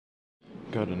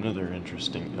Got another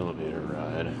interesting elevator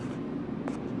ride.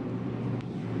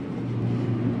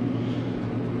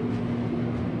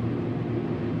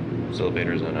 This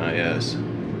elevator's on IS.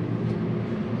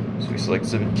 So we select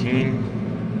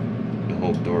 17 to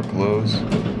hold door close.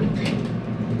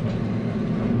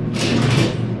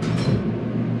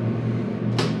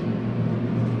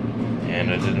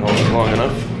 And I didn't hold it long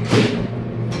enough.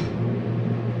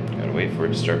 Gotta wait for it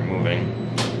to start moving.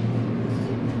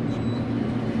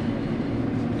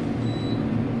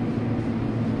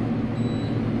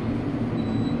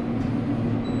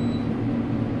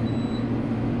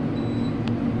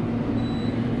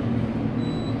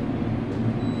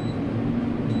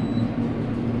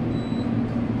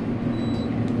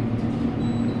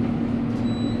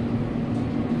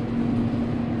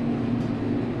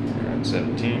 We're at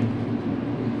 17.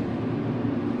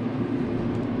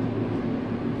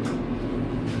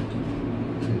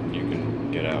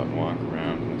 Get out and walk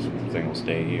around. This thing will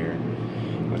stay here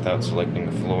without selecting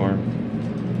the floor.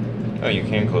 Oh, you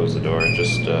can close the door, it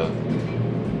just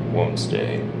won't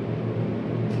stay.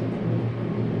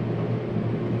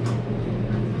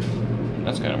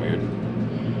 That's kind of weird.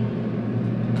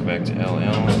 Go back to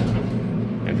LL,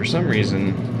 and for some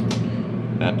reason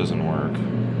that doesn't work.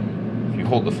 If you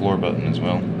hold the floor button as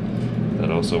well,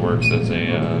 that also works as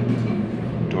a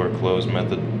door close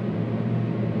method.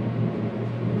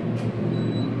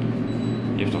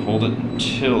 You have to hold it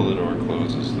until the door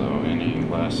closes, though. Any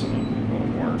less and it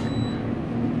won't work.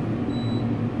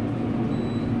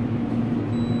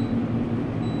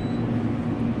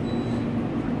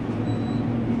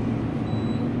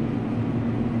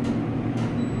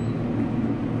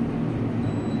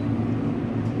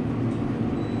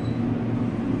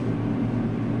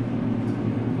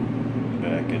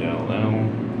 Back at LL.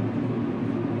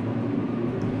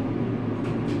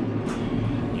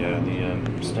 Yeah,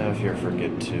 the staff here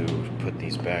forget to put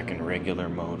these back in regular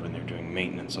mode when they're doing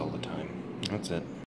maintenance all the time. That's it.